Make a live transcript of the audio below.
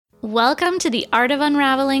Welcome to the Art of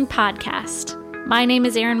Unraveling podcast. My name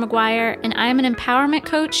is Erin McGuire, and I'm an empowerment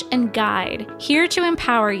coach and guide here to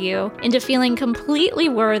empower you into feeling completely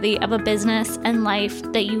worthy of a business and life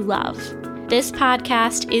that you love. This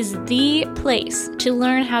podcast is the place to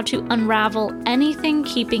learn how to unravel anything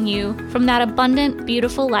keeping you from that abundant,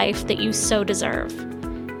 beautiful life that you so deserve.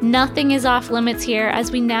 Nothing is off limits here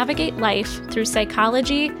as we navigate life through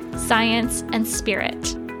psychology, science, and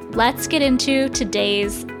spirit. Let's get into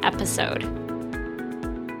today's episode.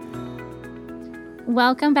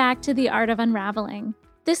 Welcome back to the Art of Unraveling.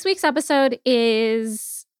 This week's episode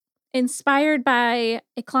is inspired by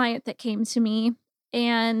a client that came to me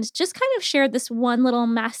and just kind of shared this one little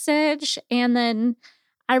message. And then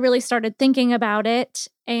I really started thinking about it,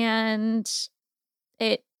 and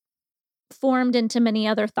it formed into many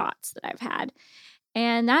other thoughts that I've had.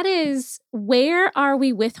 And that is, where are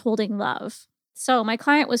we withholding love? So my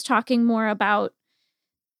client was talking more about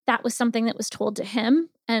that was something that was told to him,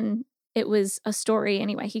 and it was a story.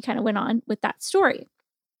 Anyway, he kind of went on with that story.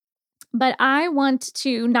 But I want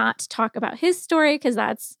to not talk about his story because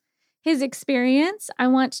that's his experience. I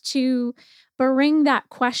want to bring that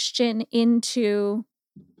question into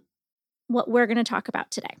what we're going to talk about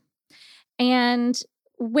today. And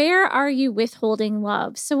where are you withholding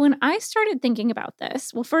love? So when I started thinking about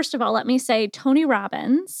this, well, first of all, let me say Tony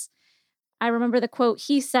Robbins, I remember the quote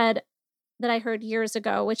he said that I heard years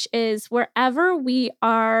ago, which is, wherever we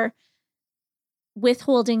are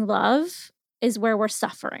withholding love is where we're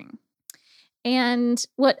suffering. And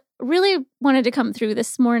what really wanted to come through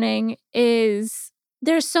this morning is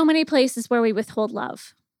there's so many places where we withhold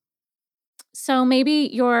love. So maybe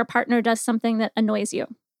your partner does something that annoys you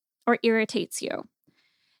or irritates you.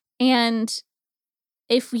 And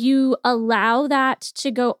if you allow that to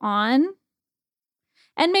go on,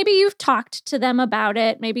 and maybe you've talked to them about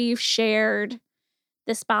it. Maybe you've shared,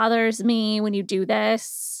 this bothers me when you do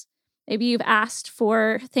this. Maybe you've asked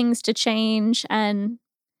for things to change and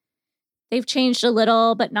they've changed a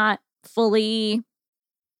little, but not fully.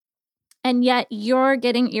 And yet you're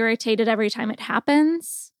getting irritated every time it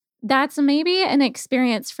happens. That's maybe an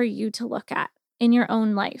experience for you to look at in your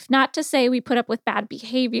own life. Not to say we put up with bad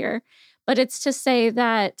behavior, but it's to say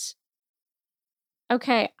that,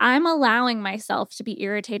 okay, I'm allowing myself to be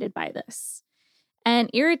irritated by this. And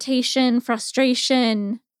irritation,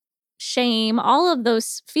 frustration, shame, all of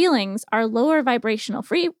those feelings are lower vibrational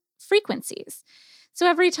frequencies. So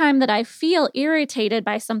every time that I feel irritated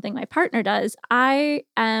by something my partner does, I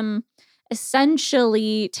am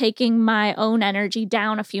essentially taking my own energy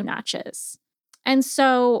down a few notches. And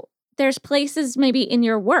so there's places maybe in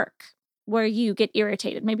your work where you get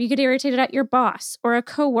irritated. Maybe you get irritated at your boss or a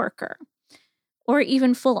coworker, or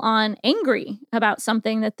even full on angry about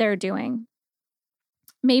something that they're doing.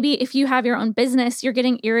 Maybe if you have your own business, you're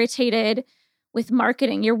getting irritated with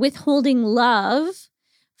marketing. You're withholding love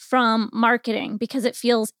from marketing because it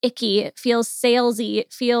feels icky. It feels salesy.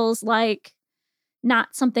 It feels like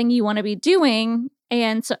not something you want to be doing.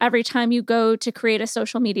 And so every time you go to create a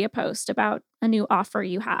social media post about a new offer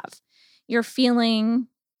you have, you're feeling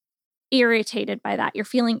irritated by that. You're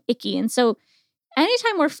feeling icky. And so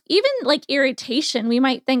anytime we're even like irritation, we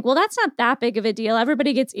might think, well, that's not that big of a deal.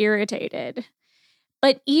 Everybody gets irritated.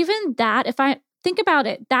 But even that, if I think about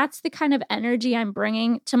it, that's the kind of energy I'm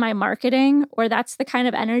bringing to my marketing, or that's the kind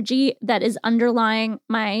of energy that is underlying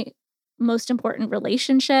my most important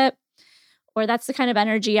relationship, or that's the kind of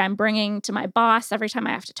energy I'm bringing to my boss every time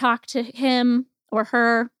I have to talk to him or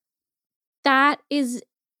her. That is,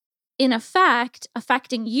 in effect,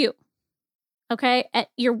 affecting you. Okay,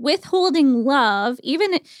 you're withholding love.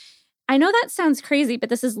 Even, I know that sounds crazy, but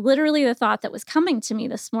this is literally the thought that was coming to me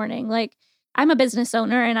this morning. Like, I'm a business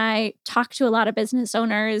owner and I talk to a lot of business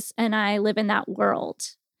owners and I live in that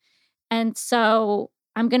world. And so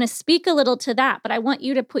I'm going to speak a little to that, but I want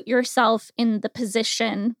you to put yourself in the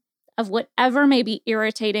position of whatever may be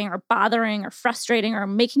irritating or bothering or frustrating or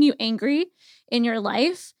making you angry in your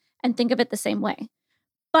life, and think of it the same way.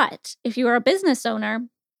 But if you are a business owner,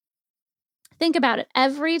 think about it.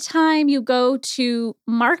 Every time you go to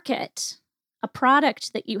market a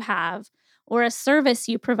product that you have or a service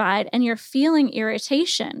you provide and you're feeling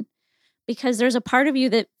irritation because there's a part of you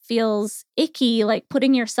that feels icky, like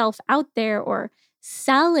putting yourself out there or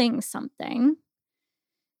selling something,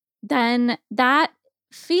 then that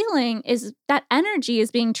feeling is, that energy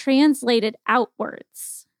is being translated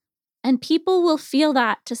outwards. And people will feel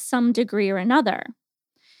that to some degree or another.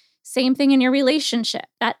 Same thing in your relationship.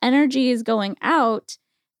 That energy is going out,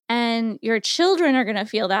 and your children are going to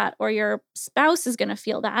feel that, or your spouse is going to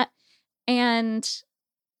feel that. And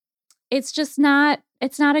it's just not,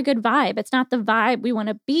 it's not a good vibe. It's not the vibe we want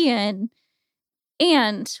to be in.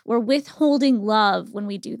 And we're withholding love when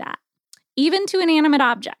we do that, even to inanimate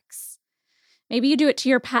objects. Maybe you do it to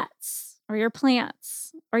your pets or your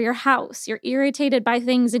plants or your house. You're irritated by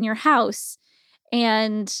things in your house.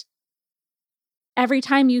 And every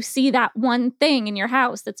time you see that one thing in your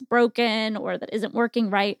house that's broken or that isn't working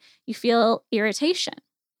right, you feel irritation.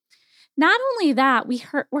 Not only that,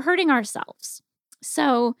 we're hurting ourselves.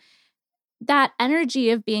 So that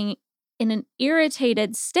energy of being in an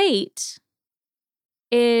irritated state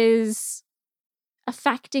is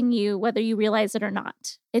affecting you whether you realize it or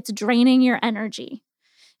not. It's draining your energy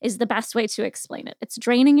is the best way to explain it. It's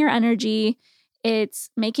draining your energy. It's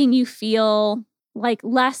making you feel like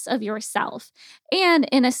less of yourself. And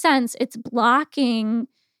in a sense, it's blocking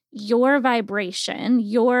your vibration,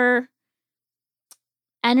 your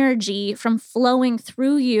energy from flowing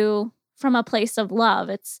through you from a place of love.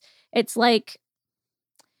 It's like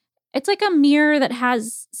a mirror that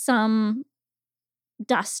has some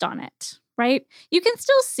dust on it, right? You can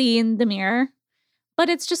still see in the mirror, but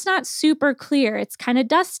it's just not super clear. It's kind of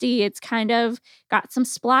dusty. It's kind of got some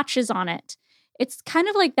splotches on it. It's kind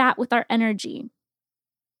of like that with our energy.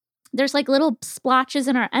 There's like little splotches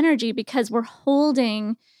in our energy because we're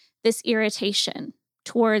holding this irritation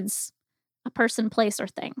towards a person, place, or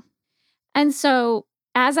thing. And so,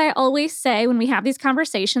 as I always say when we have these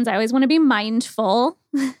conversations, I always want to be mindful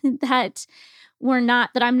that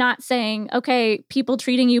I'm not saying, okay, people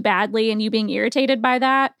treating you badly and you being irritated by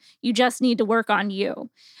that, you just need to work on you.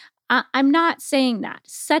 I'm not saying that.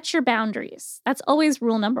 Set your boundaries. That's always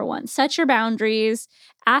rule number one. Set your boundaries.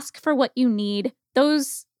 Ask for what you need.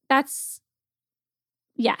 That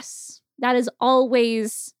is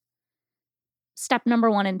always step number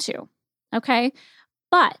 1 and 2. Okay.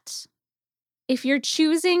 But if you're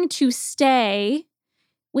choosing to stay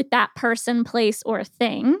with that person, place, or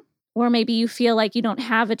thing, or maybe you feel like you don't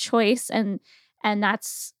have a choice and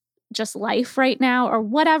that's just life right now, or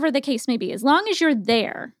whatever the case may be, as long as you're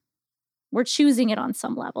there, we're choosing it on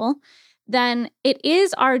some level, then it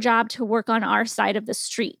is our job to work on our side of the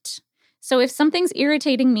street. So if something's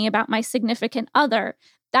irritating me about my significant other,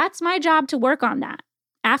 that's my job to work on that.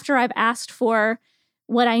 After I've asked for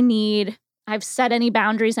what I need, I've set any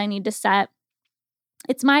boundaries I need to set.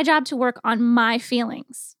 It's my job to work on my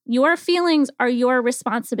feelings. Your feelings are your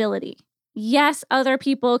responsibility. Yes, other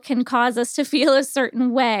people can cause us to feel a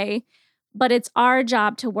certain way, but it's our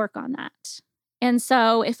job to work on that. And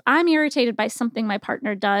so if I'm irritated by something my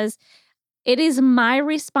partner does, it is my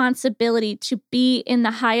responsibility to be in the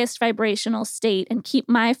highest vibrational state and keep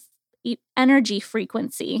my energy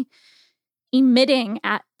frequency emitting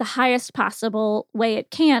at the highest possible way it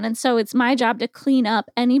can. And so it's my job to clean up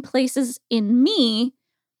any places in me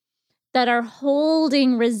that are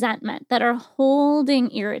holding resentment, that are holding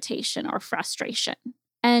irritation or frustration.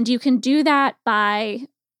 And you can do that by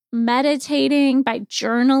meditating, by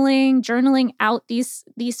journaling out these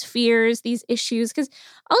fears, these issues. Because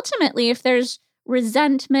ultimately, if there's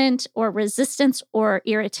resentment or resistance or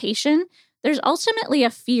irritation, there's ultimately a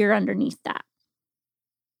fear underneath that.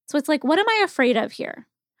 So it's like, what am I afraid of here?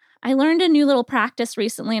 I learned a new little practice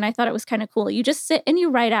recently, and I thought it was kind of cool. You just sit and you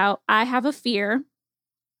write out, I have a fear,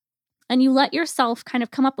 and you let yourself kind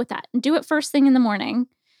of come up with that and do it first thing in the morning.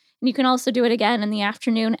 And you can also do it again in the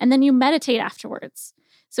afternoon, and then you meditate afterwards.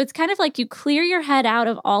 So it's kind of like you clear your head out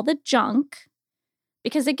of all the junk.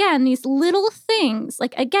 Because again, these little things,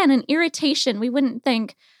 like again, an irritation, we wouldn't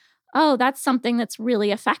think, oh, that's something that's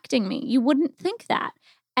really affecting me. You wouldn't think that.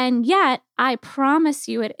 And yet, I promise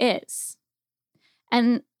you it is.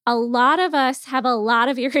 And a lot of us have a lot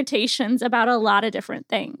of irritations about a lot of different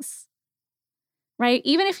things, right?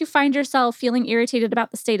 Even if you find yourself feeling irritated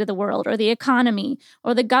about the state of the world or the economy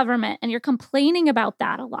or the government, and you're complaining about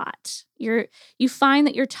that a lot, you find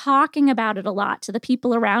that you're talking about it a lot to the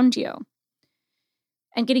people around you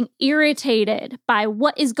and getting irritated by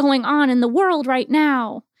what is going on in the world right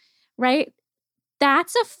now, right?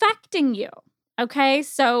 That's affecting you. Okay,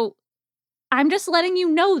 so I'm just letting you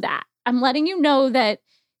know that. I'm letting you know that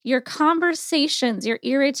your conversations, your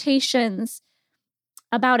irritations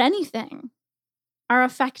about anything are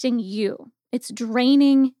affecting you. It's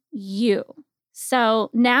draining you. So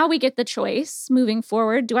now we get the choice moving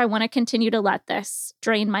forward. Do I want to continue to let this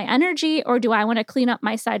drain my energy, or do I want to clean up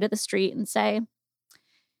my side of the street and say,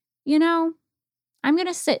 you know, I'm going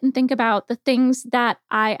to sit and think about the things that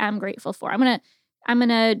I am grateful for. I'm going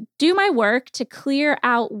to do my work to clear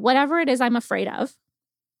out whatever it is I'm afraid of.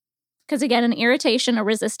 Because again, an irritation, a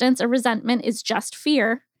resistance, a resentment is just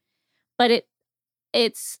fear, but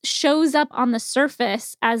shows up on the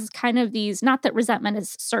surface as kind of these, not that resentment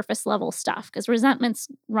is surface level stuff, because resentments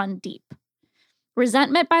run deep.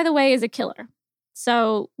 Resentment, by the way, is a killer.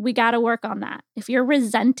 So we got to work on that. If you're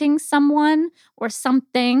resenting someone or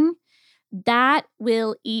something, that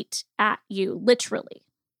will eat at you, literally.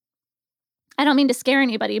 I don't mean to scare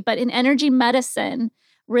anybody, but in energy medicine,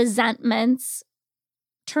 resentments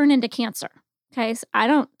turn into cancer. Okay. So I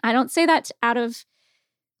don't say that out of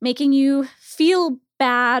making you feel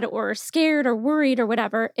bad or scared or worried or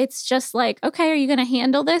whatever. It's just like, okay, are you going to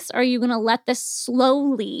handle this? Or are you going to let this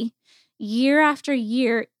slowly, year after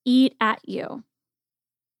year, eat at you?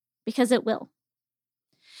 Because it will.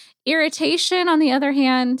 Irritation, on the other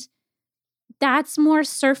hand, that's more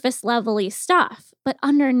surface level-y stuff, but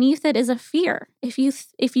underneath it is a fear. If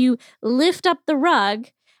you lift up the rug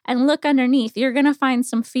and look underneath, you're going to find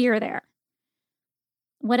some fear there.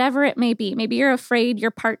 Whatever it may be. Maybe you're afraid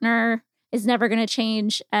your partner is never going to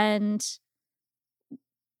change and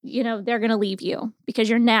they're going to leave you because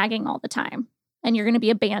you're nagging all the time and you're going to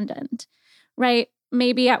be abandoned, right?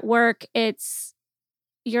 Maybe at work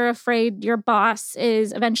you're afraid your boss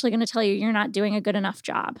is eventually going to tell you you're not doing a good enough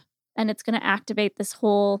job. And it's going to activate this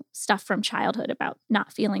whole stuff from childhood about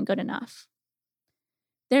not feeling good enough.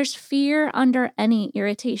 There's fear under any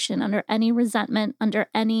irritation, under any resentment, under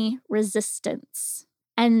any resistance.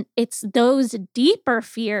 And it's those deeper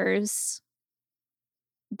fears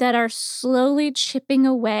that are slowly chipping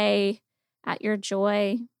away at your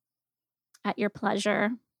joy, at your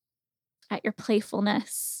pleasure, at your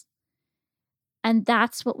playfulness. And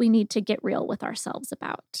that's what we need to get real with ourselves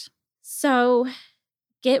about. So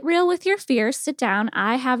get real with your fears. Sit down.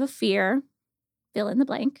 I have a fear. Fill in the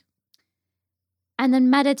blank. And then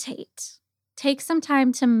meditate. Take some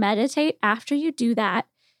time to meditate after you do that.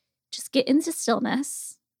 Just get into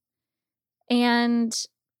stillness and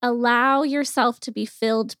allow yourself to be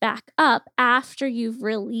filled back up after you've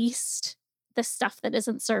released the stuff that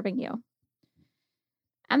isn't serving you.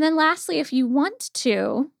 And then lastly, if you want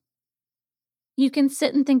to, you can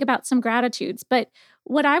sit and think about some gratitudes. But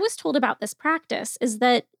what I was told about this practice is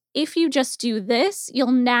that if you just do this,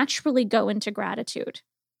 you'll naturally go into gratitude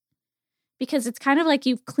because it's kind of like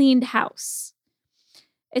you've cleaned house.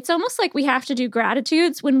 It's almost like we have to do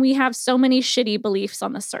gratitudes when we have so many shitty beliefs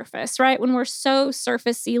on the surface, right? When we're so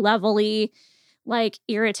surfacey, levelly, like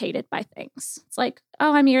irritated by things. It's like,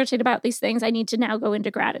 oh, I'm irritated about these things. I need to now go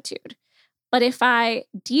into gratitude. But if I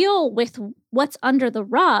deal with what's under the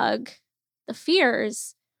rug, the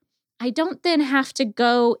fears, I don't then have to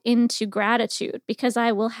go into gratitude because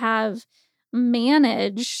I will have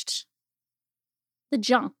managed the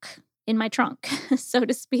junk in my trunk, so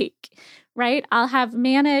to speak, right? I'll have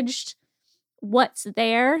managed what's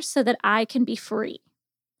there so that I can be free.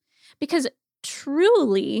 Because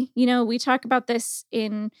truly, we talk about this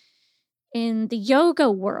in the yoga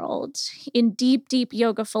world, in deep, deep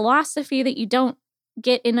yoga philosophy that you don't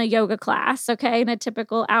get in a yoga class, okay, in a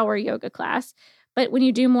typical hour yoga class. But when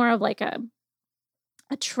you do more of like a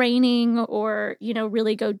training or,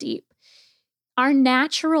 really go deep, our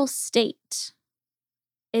natural state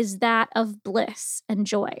is that of bliss and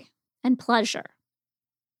joy and pleasure.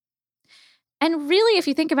 And really, if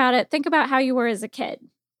you think about it, think about how you were as a kid,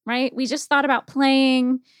 right? We just thought about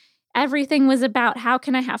playing. Everything was about how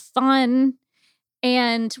can I have fun?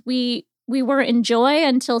 And we were in joy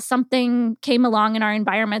until something came along in our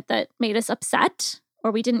environment that made us upset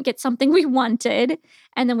or we didn't get something we wanted.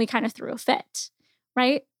 And then we kind of threw a fit,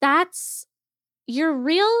 right? That's your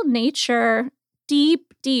real nature,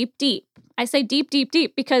 deep, deep, deep. I say deep, deep,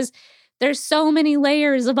 deep because there's so many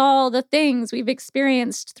layers of all the things we've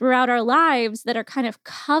experienced throughout our lives that are kind of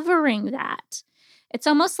covering that. It's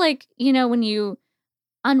almost like, when you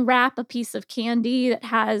unwrap a piece of candy that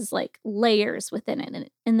has like layers within it. And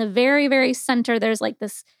in the very, very center, there's like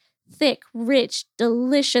this thick, rich,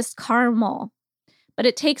 delicious caramel. But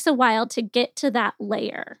it takes a while to get to that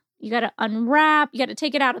layer. You got to unwrap, you got to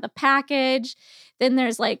take it out of the package. Then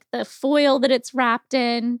there's like the foil that it's wrapped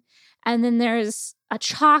in. And then there's a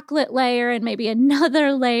chocolate layer and maybe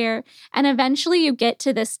another layer. And eventually you get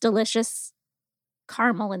to this delicious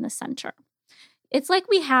caramel in the center. It's like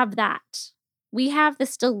we have that. We have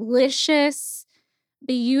this delicious,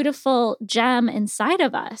 beautiful gem inside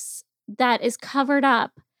of us that is covered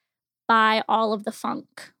up by all of the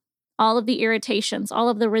funk, all of the irritations, all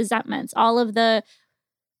of the resentments, all of the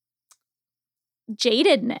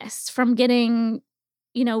jadedness from getting,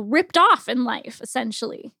 ripped off in life,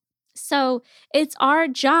 essentially. So it's our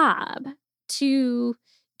job to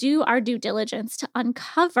do our due diligence to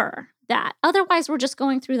uncover that. Otherwise, we're just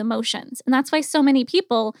going through the motions. And that's why so many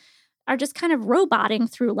people are just kind of roboting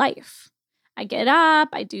through life. I get up,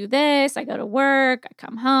 I do this, I go to work, I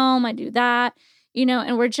come home, I do that,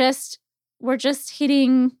 and we're just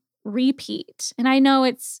hitting repeat. And I know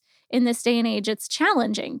it's in this day and age, it's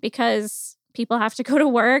challenging because people have to go to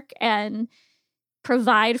work and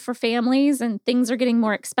provide for families and things are getting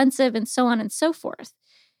more expensive and so on and so forth.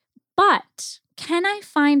 But can I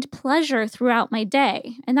find pleasure throughout my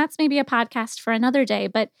day? And that's maybe a podcast for another day,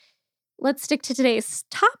 but let's stick to today's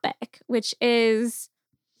topic, which is,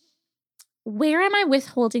 where am I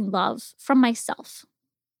withholding love from myself,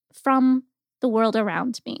 from the world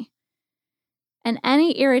around me? And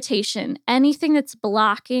any irritation, anything that's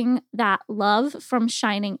blocking that love from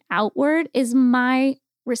shining outward is my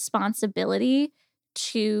responsibility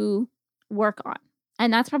to work on.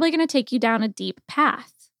 And that's probably going to take you down a deep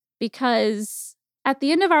path, because at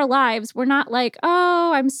the end of our lives, we're not like,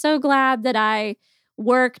 oh, I'm so glad that I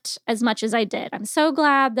worked as much as I did. I'm so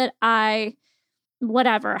glad that I,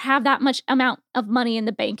 have that much amount of money in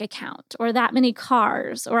the bank account, or that many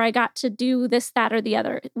cars, or I got to do this, that, or the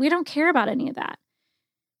other. We don't care about any of that.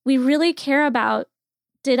 We really care about,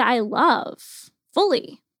 did I love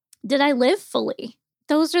fully? Did I live fully?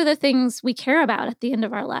 Those are the things we care about at the end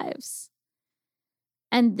of our lives.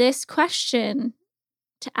 And this question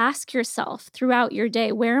to ask yourself throughout your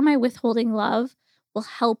day, where am I withholding love, will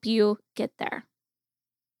help you get there.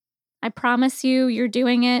 I promise you, you're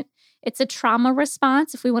doing it. It's a trauma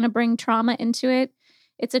response. If we want to bring trauma into it,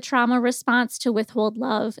 it's a trauma response to withhold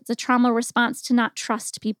love. It's a trauma response to not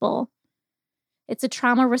trust people. It's a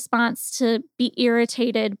trauma response to be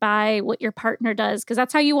irritated by what your partner does, because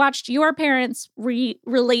that's how you watched your parents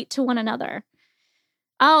relate to one another.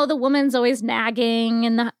 Oh, the woman's always nagging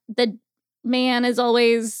and the man is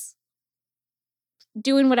always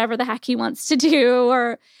doing whatever the heck he wants to do,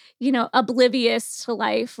 or, oblivious to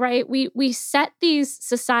life, right? We set these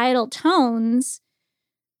societal tones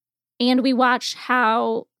and we watch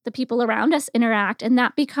how the people around us interact, and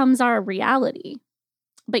that becomes our reality.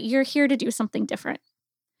 But you're here to do something different.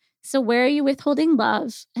 So where are you withholding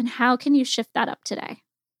love, and how can you shift that up today?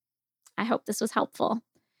 I hope this was helpful.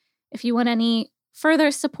 If you want any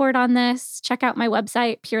further support on this, check out my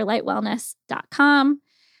website, purelightwellness.com,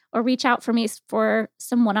 or reach out for me for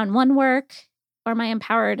some one-on-one work or my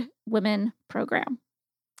Empowered Women program.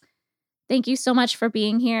 Thank you so much for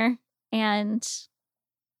being here, and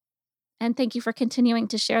thank you for continuing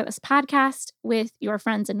to share this podcast with your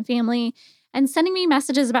friends and family and sending me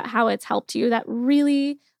messages about how it's helped you. That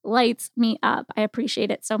really lights me up. I appreciate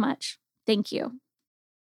it so much. Thank you.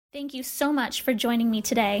 Thank you so much for joining me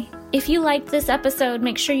today. If you liked this episode,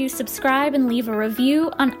 make sure you subscribe and leave a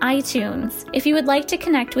review on iTunes. If you would like to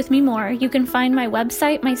connect with me more, you can find my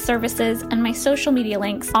website, my services, and my social media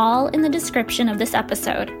links all in the description of this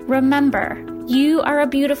episode. Remember, you are a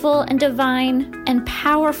beautiful and divine and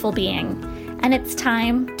powerful being, and it's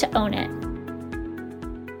time to own it.